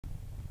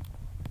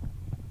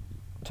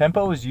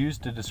Tempo is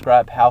used to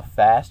describe how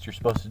fast you're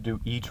supposed to do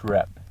each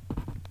rep.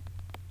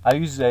 I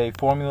use a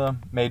formula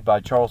made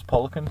by Charles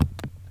Poliquin.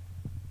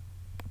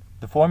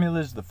 The formula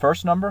is the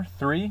first number,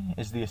 3,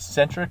 is the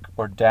eccentric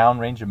or down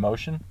range of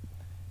motion.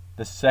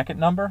 The second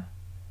number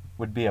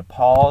would be a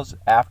pause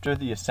after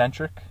the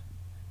eccentric.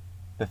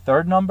 The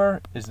third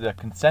number is the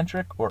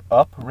concentric or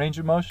up range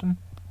of motion.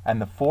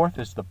 And the fourth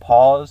is the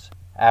pause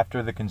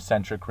after the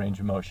concentric range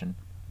of motion.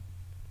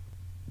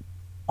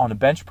 On a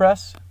bench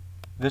press,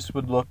 this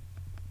would look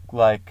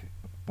like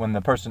when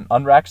the person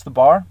unracks the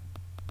bar,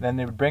 then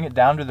they would bring it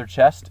down to their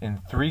chest in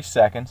 3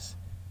 seconds.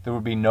 There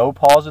would be no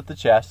pause at the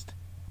chest.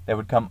 They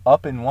would come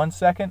up in 1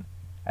 second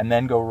and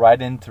then go right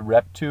into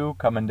rep 2,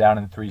 coming down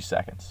in 3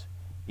 seconds.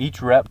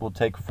 Each rep will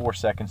take 4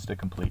 seconds to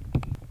complete.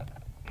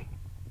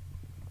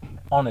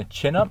 On a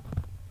chin-up,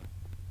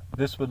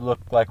 this would look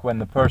like when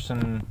the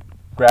person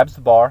grabs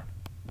the bar,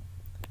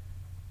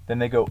 then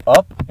they go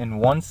up in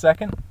 1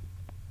 second.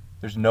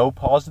 There's no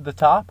pause at the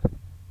top,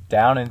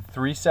 down in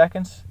 3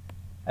 seconds,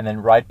 and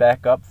then right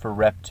back up for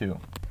rep 2.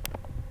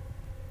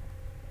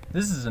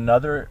 This is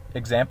another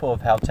example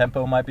of how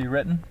tempo might be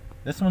written.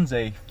 This one's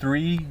a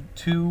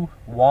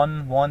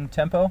 3-2-1-1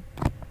 tempo.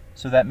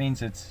 So that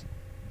means it's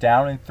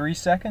down in 3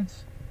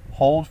 seconds,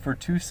 hold for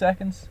 2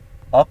 seconds,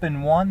 up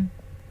in 1,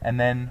 and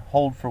then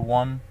hold for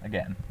 1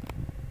 again.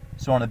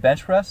 So on a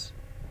bench press,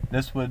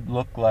 this would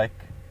look like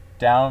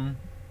down,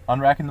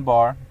 unracking the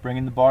bar,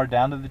 bringing the bar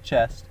down to the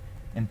chest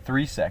in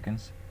 3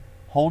 seconds,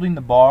 holding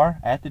the bar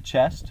at the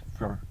chest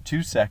for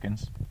 2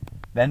 seconds,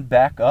 then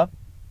back up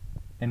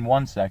in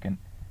 1 second,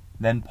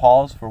 then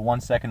pause for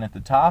 1 second at the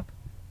top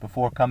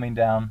before coming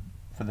down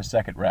for the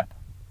second rep.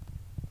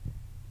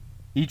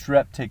 Each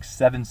rep takes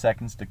 7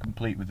 seconds to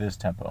complete with this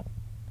tempo.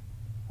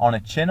 On a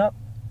chin-up,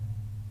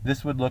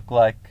 this would look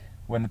like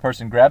when the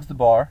person grabs the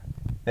bar,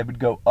 they would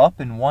go up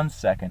in 1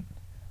 second,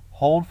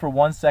 hold for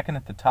 1 second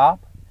at the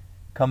top,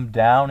 come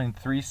down in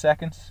 3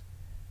 seconds,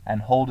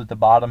 and hold at the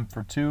bottom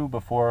for 2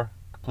 before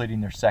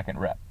completing their second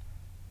rep.